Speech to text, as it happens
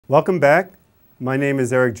Welcome back. My name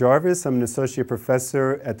is Erich Jarvis. I'm an associate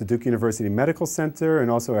professor at the Duke University Medical Center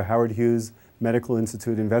and also a Howard Hughes Medical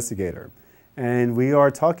Institute investigator. And we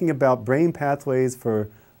are talking about brain pathways for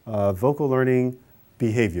vocal learning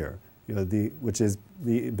behavior, which is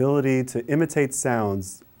the ability to imitate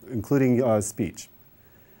sounds, including speech.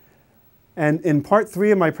 And in part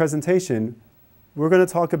 3 of my presentation, we're going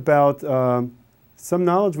to talk about some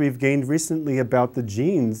knowledge we've gained recently about the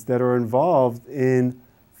genes that are involved in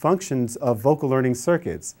functions of vocal learning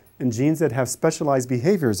circuits and genes that have specialized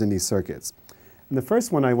behaviors in these circuits. And the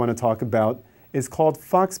first one I want to talk about is called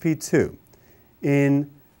FOXP2. In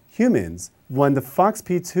humans, when the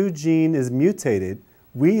FOXP2 gene is mutated,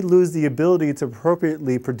 we lose the ability to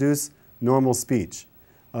appropriately produce normal speech.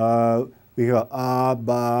 We go, ah,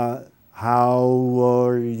 ba, how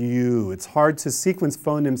are you? It's hard to sequence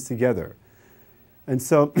phonemes together. And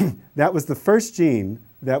so that was the first gene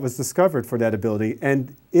that was discovered for that ability,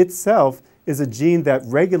 and itself is a gene that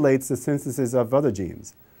regulates the synthesis of other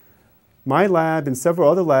genes. My lab and several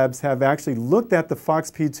other labs have actually looked at the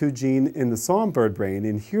FOXP2 gene in the songbird brain,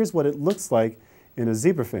 and here's what it looks like in a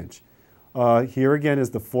zebrafinch. Here again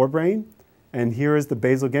is the forebrain, and here is the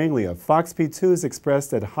basal ganglia. FOXP2 is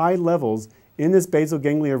expressed at high levels in this basal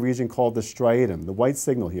ganglia region called the striatum, the white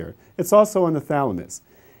signal here. It's also in the thalamus.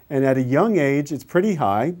 And at a young age, it's pretty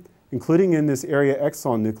high, including in this area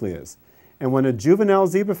axon nucleus. And when a juvenile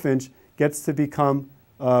zebrafinch gets to become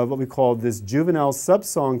what we call this juvenile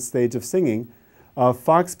subsong stage of singing,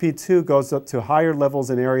 FOXP2 goes up to higher levels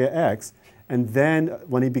in area X, and then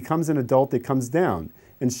when he becomes an adult, it comes down.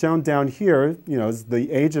 And shown down here, is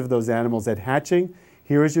the age of those animals at hatching.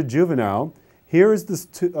 Here is your juvenile. Here is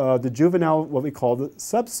the juvenile, what we call the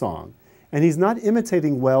subsong. And he's not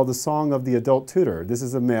imitating well the song of the adult tutor. This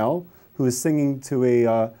is a male who is singing to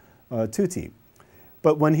a tutti.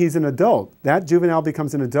 But when he's an adult, that juvenile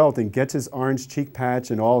becomes an adult and gets his orange cheek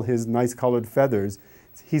patch and all his nice colored feathers.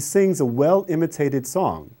 He sings a well-imitated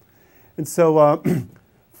song. And so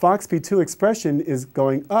FOXP2 expression is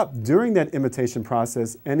going up during that imitation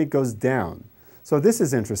process, and it goes down. So this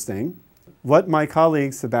is interesting. What my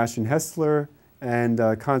colleagues Sebastian Hessler and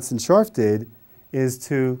Constance Scharf did is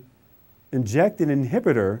to inject an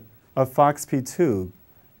inhibitor of FOXP2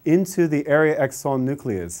 into the area axon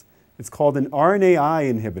nucleus. It's called an RNAI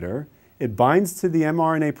inhibitor. It binds to the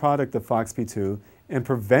mRNA product of FOXP2 and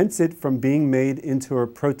prevents it from being made into a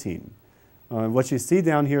protein. What you see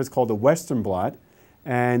down here is called a Western blot,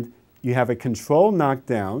 and you have a control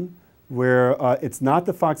knockdown where it's not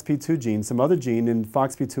the FOXP2 gene, some other gene, and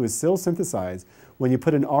FOXP2 is still synthesized. When you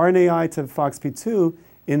put an RNAI to FOXP2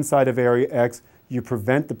 inside of area X, you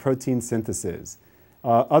prevent the protein synthesis.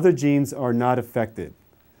 Other genes are not affected.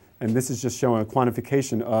 And this is just showing a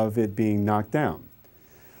quantification of it being knocked down.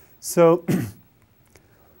 So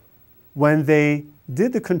when they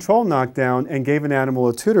did the control knockdown and gave an animal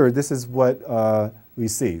a tutor, this is what we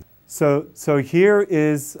see. So here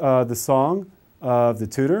is the song of the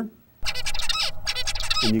tutor.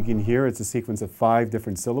 And you can hear it's a sequence of 5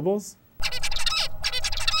 different syllables.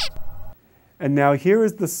 And now here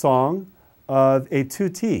is the song of a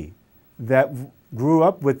tutti that grew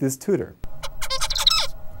up with this tutor.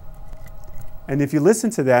 And if you listen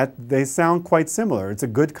to that, they sound quite similar. It's a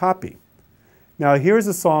good copy. Now here's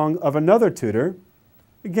a song of another tutor,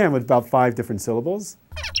 again with about 5 different syllables.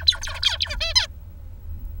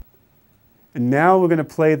 And now we're going to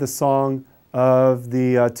play the song of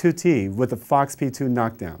the tutti with the FOXP2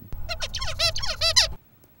 knockdown.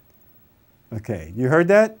 Okay, you heard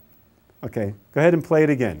that? Okay, go ahead and play it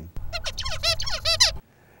again.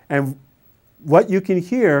 And what you can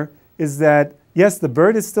hear is that, yes, the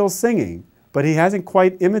bird is still singing, but he hasn't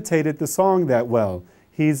quite imitated the song that well.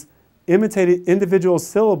 He's imitated individual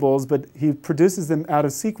syllables, but he produces them out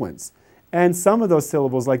of sequence. And some of those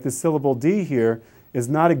syllables, like the syllable D here, is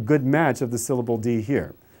not a good match of the syllable D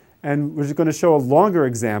here. And we're just going to show a longer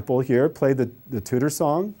example here. Play the tutor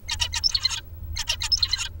song.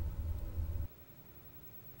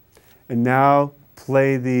 And now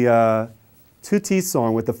play the tutti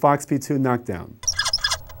song with the FOXP2 knockdown.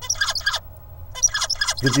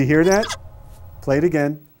 Did you hear that? Play it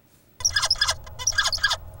again.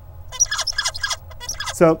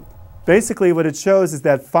 So basically what it shows is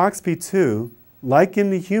that FOXP2, like in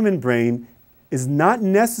the human brain, is not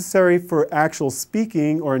necessary for actual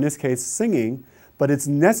speaking, or in this case singing, but it's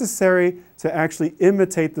necessary to actually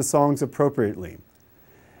imitate the songs appropriately.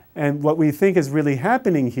 And what we think is really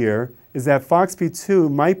happening here is that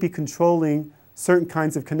FOXP2 might be controlling certain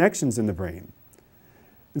kinds of connections in the brain.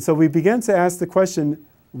 And so we began to ask the question,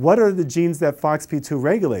 what are the genes that FOXP2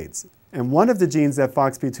 regulates? And one of the genes that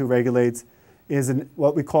FOXP2 regulates is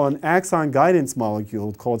what we call an axon guidance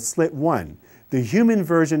molecule called SLIT1. The human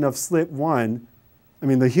version of SLIT1,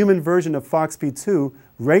 the human version of FOXP2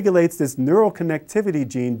 regulates this neural connectivity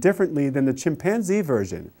gene differently than the chimpanzee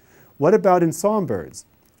version. What about in songbirds?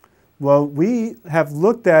 Well, we have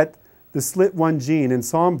looked at the SLIT1 gene in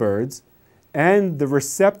songbirds and the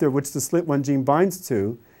receptor which the SLIT1 gene binds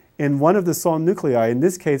to in one of the song nuclei, in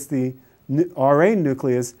this case the RA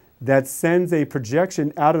nucleus that sends a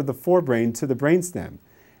projection out of the forebrain to the brainstem.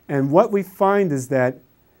 And what we find is that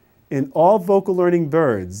in all vocal learning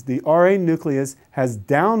birds, the RA nucleus has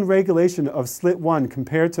downregulation of SLIT1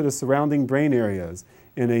 compared to the surrounding brain areas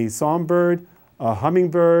in a songbird, a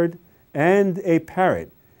hummingbird, and a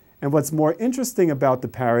parrot. And what's more interesting about the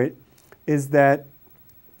parrot is that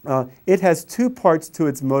it has two parts to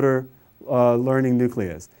its motor learning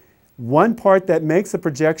nucleus. One part that makes a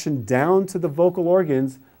projection down to the vocal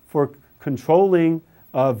organs for controlling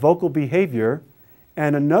vocal behavior,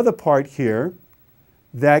 and another part here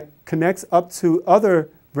that connects up to other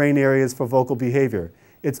brain areas for vocal behavior.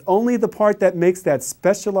 It's only the part that makes that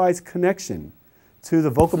specialized connection to the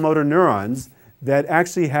vocal motor neurons that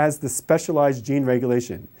actually has the specialized gene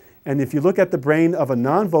regulation. And if you look at the brain of a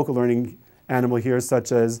non-vocal learning animal here,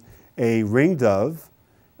 such as a ringdove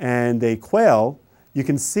and a quail, you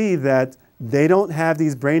can see that they don't have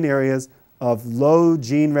these brain areas of low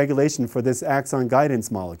gene regulation for this axon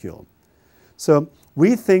guidance molecule. So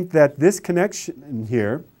we think that this connection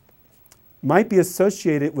here might be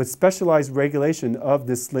associated with specialized regulation of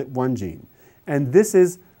this SLIT1 gene. And this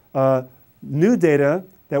is new data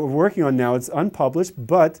that we're working on now. It's unpublished,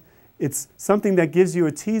 but it's something that gives you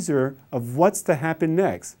a teaser of what's to happen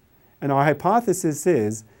next. And our hypothesis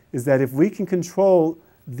is that if we can control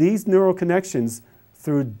these neural connections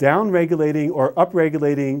through downregulating or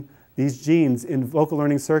upregulating these genes in vocal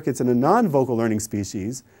learning circuits in a non-vocal learning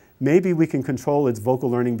species, maybe we can control its vocal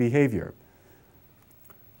learning behavior.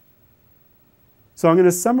 So I'm going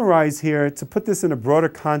to summarize here to put this in a broader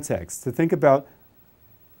context, to think about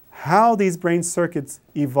how these brain circuits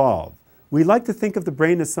evolve. We like to think of the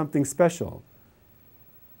brain as something special.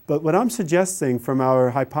 But what I'm suggesting from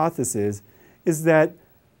our hypothesis is that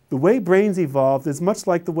the way brains evolved is much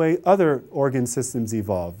like the way other organ systems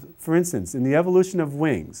evolved. For instance, in the evolution of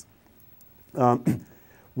wings,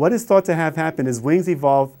 what is thought to have happened is wings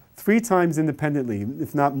evolved 3 times independently,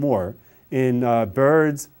 if not more, in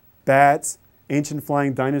birds, bats, ancient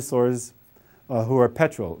flying dinosaurs who are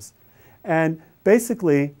petrels. And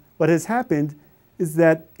basically, what has happened is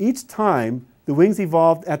that each time the wings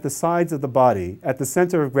evolved at the sides of the body, at the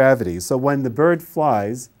center of gravity. So when the bird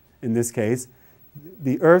flies, in this case,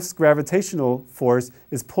 the Earth's gravitational force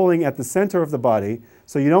is pulling at the center of the body.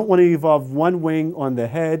 So you don't want to evolve one wing on the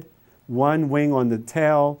head, one wing on the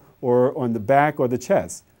tail, or on the back or the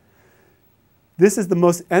chest. This is the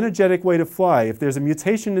most energetic way to fly. If there's a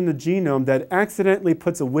mutation in the genome that accidentally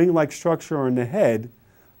puts a wing-like structure on the head,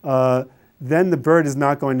 then the bird is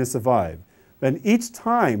not going to survive. And each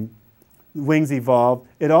time wings evolved,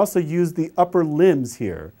 it also used the upper limbs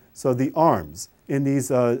here, so the arms in these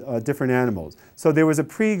different animals. So there was a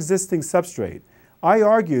pre-existing substrate. I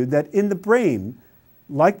argued that in the brain,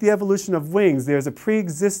 like the evolution of wings, there's a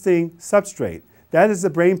pre-existing substrate. That is the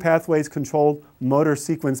brain pathways controlled motor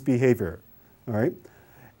sequence behavior. All right?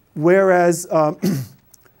 Whereas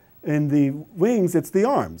in the wings, it's the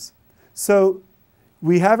arms. So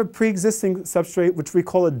we have a pre-existing substrate which we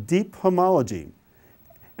call a deep homology.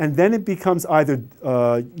 And then it becomes either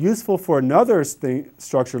useful for another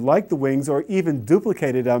structure like the wings or even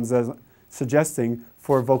duplicated, as I'm suggesting,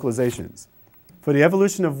 for vocalizations. For the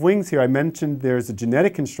evolution of wings here, I mentioned there's a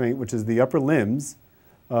genetic constraint, which is the upper limbs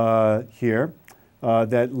here,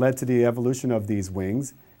 that led to the evolution of these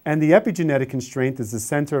wings. And the epigenetic constraint is the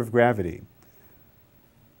center of gravity.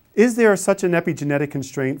 Is there such an epigenetic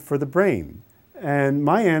constraint for the brain? And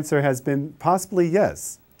my answer has been possibly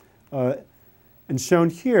yes. And shown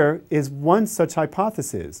here is one such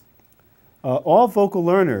hypothesis. All vocal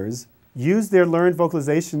learners use their learned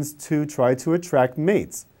vocalizations to try to attract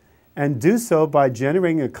mates, and do so by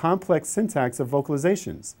generating a complex syntax of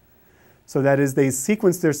vocalizations. So that is, they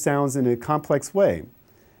sequence their sounds in a complex way.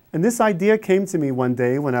 And this idea came to me one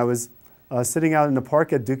day when I was sitting out in the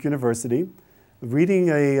park at Duke University, reading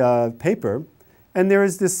a paper, and there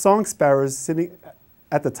is this song sparrow sitting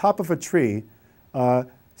at the top of a tree,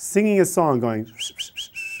 singing a song going,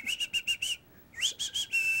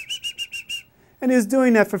 and he was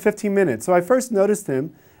doing that for 15 minutes. So I first noticed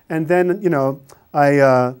him, and then,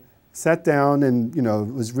 I sat down and,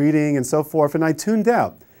 was reading and so forth, and I tuned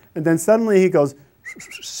out. And then suddenly he goes,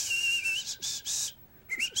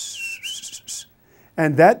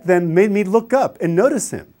 And that then made me look up and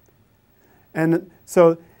notice him. And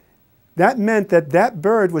so that meant that that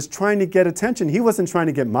bird was trying to get attention. He wasn't trying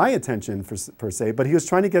to get my attention per se, but he was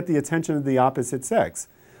trying to get the attention of the opposite sex.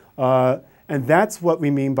 And that's what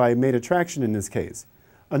we mean by mate attraction in this case.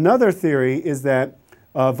 Another theory is that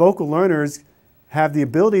vocal learners have the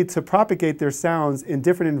ability to propagate their sounds in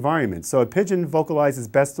different environments. So a pigeon vocalizes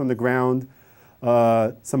best on the ground.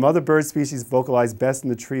 Some other bird species vocalize best in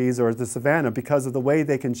the trees or the savanna because of the way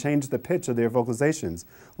they can change the pitch of their vocalizations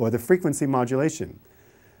or the frequency modulation.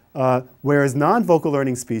 Whereas non-vocal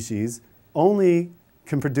learning species only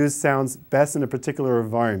can produce sounds best in a particular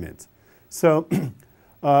environment. So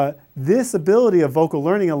this ability of vocal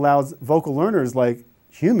learning allows vocal learners like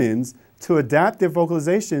humans to adapt their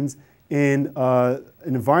vocalizations in an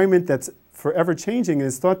environment that's forever changing. And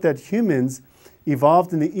it's thought that humans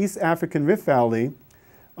evolved in the East African Rift Valley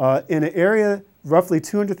in an area roughly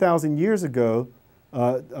 200,000 years ago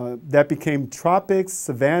that became tropics,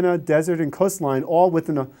 savanna, desert, and coastline, all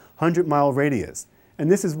within a 100-mile radius.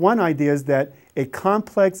 And this is one idea, is that a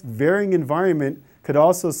complex, varying environment could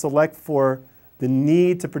also select for the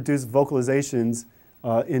need to produce vocalizations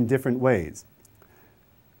in different ways.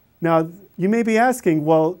 Now, you may be asking,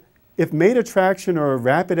 well, if mate attraction or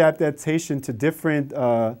rapid adaptation to different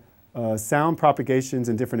sound propagations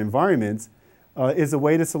in different environments is a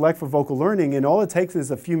way to select for vocal learning, and all it takes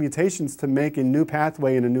is a few mutations to make a new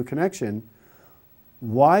pathway and a new connection,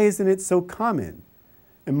 why isn't it so common?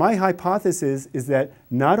 And my hypothesis is that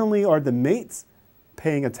not only are the mates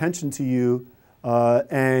paying attention to you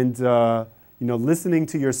and listening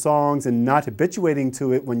to your songs and not habituating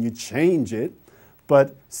to it when you change it,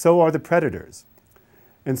 but so are the predators.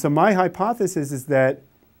 And so my hypothesis is that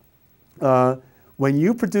when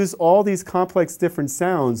you produce all these complex different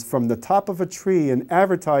sounds from the top of a tree and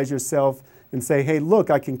advertise yourself and say, hey,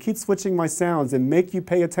 look, I can keep switching my sounds and make you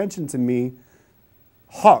pay attention to me,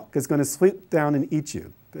 hawk is going to swoop down and eat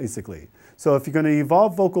you, basically. So if you're going to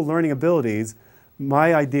evolve vocal learning abilities,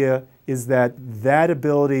 my idea is that that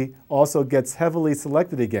ability also gets heavily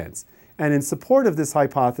selected against. And in support of this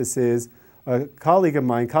hypothesis, a colleague of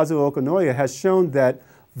mine, Kazuo Okanoya, has shown that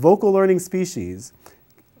vocal learning species,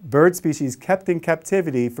 bird species kept in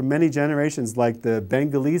captivity for many generations, like the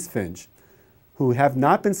Bengalese finch, who have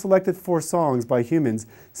not been selected for songs by humans,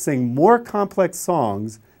 sing more complex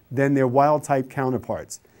songs than their wild-type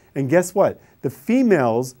counterparts. And guess what? The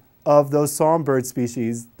females of those songbird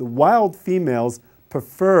species, the wild females,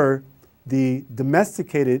 prefer the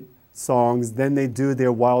domesticated songs than they do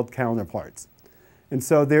their wild counterparts. And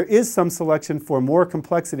so there is some selection for more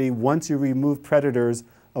complexity once you remove predators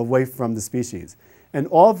away from the species. And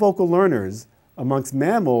all vocal learners amongst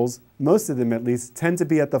mammals, most of them at least, tend to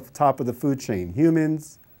be at the top of the food chain.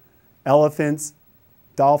 Humans, elephants,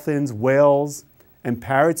 dolphins, whales, and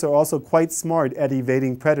parrots are also quite smart at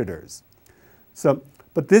evading predators. So,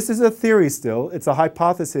 but this is a theory still. It's a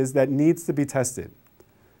hypothesis that needs to be tested.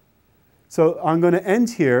 So I'm going to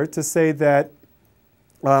end here to say that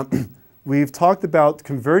we've talked about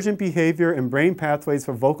convergent behavior and brain pathways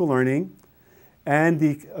for vocal learning and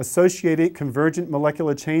the associated convergent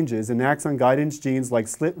molecular changes in axon guidance genes like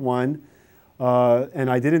SLIT1, and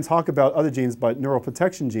I didn't talk about other genes, but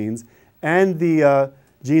neuroprotection genes, and the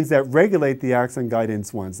genes that regulate the axon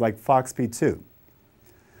guidance ones, like FOXP2.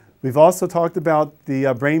 We've also talked about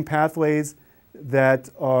the brain pathways that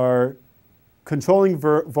are controlling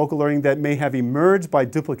vocal learning that may have emerged by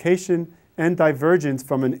duplication and divergence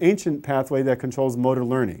from an ancient pathway that controls motor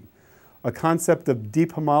learning, a concept of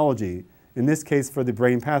deep homology, in this case for the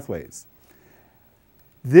brain pathways.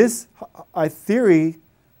 This theory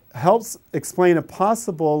helps explain a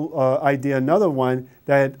possible idea, another one,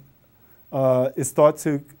 that is thought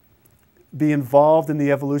to be involved in the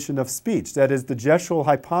evolution of speech. That is the gestural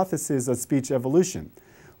hypothesis of speech evolution,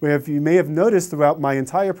 where if you may have noticed throughout my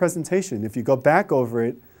entire presentation, if you go back over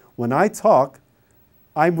it, when I talk,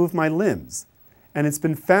 I move my limbs. And it's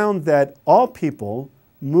been found that all people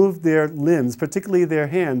move their limbs, particularly their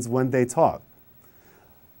hands, when they talk.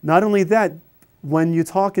 Not only that, when you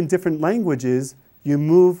talk in different languages, you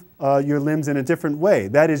move your limbs in a different way.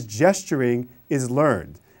 That is, gesturing is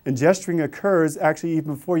learned. And gesturing occurs actually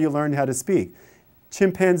even before you learn how to speak.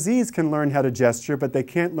 Chimpanzees can learn how to gesture, but they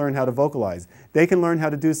can't learn how to vocalize. They can learn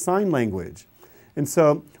how to do sign language. And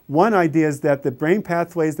so one idea is that the brain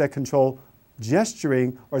pathways that control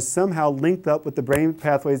gesturing are somehow linked up with the brain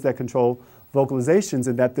pathways that control vocalizations,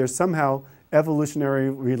 and that they're somehow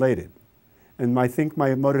evolutionarily related. And I think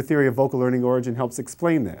my motor theory of vocal learning origin helps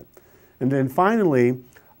explain that. And then finally,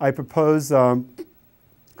 I propose that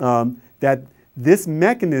this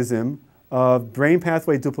mechanism of brain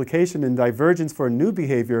pathway duplication and divergence for a new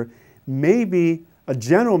behavior may be a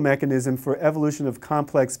general mechanism for evolution of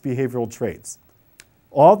complex behavioral traits.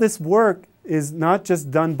 All this work is not just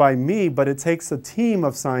done by me, but it takes a team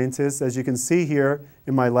of scientists, as you can see here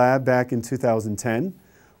in my lab back in 2010,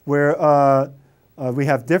 where we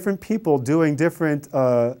have different people doing different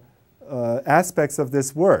aspects of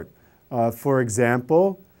this work. For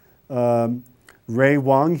example, Ray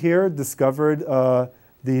Wang here discovered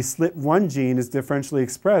the SLIT1 gene is differentially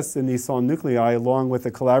expressed in these SON nuclei, along with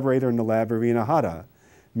a collaborator in the lab, Irina Hara.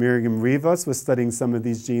 Miriam Rivas was studying some of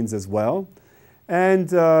these genes as well.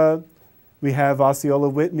 And we have Osceola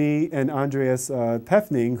Whitney and Andreas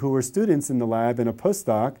Pefning, who were students in the lab and a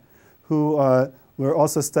postdoc, who were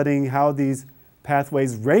also studying how these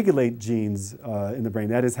pathways regulate genes in the brain.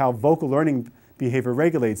 That is, how vocal learning behavior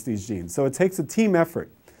regulates these genes. So it takes a team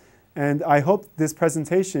effort. And I hope this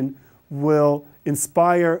presentation will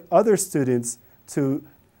inspire other students to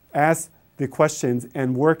ask the questions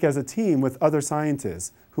and work as a team with other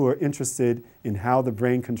scientists who are interested in how the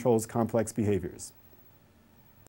brain controls complex behaviors.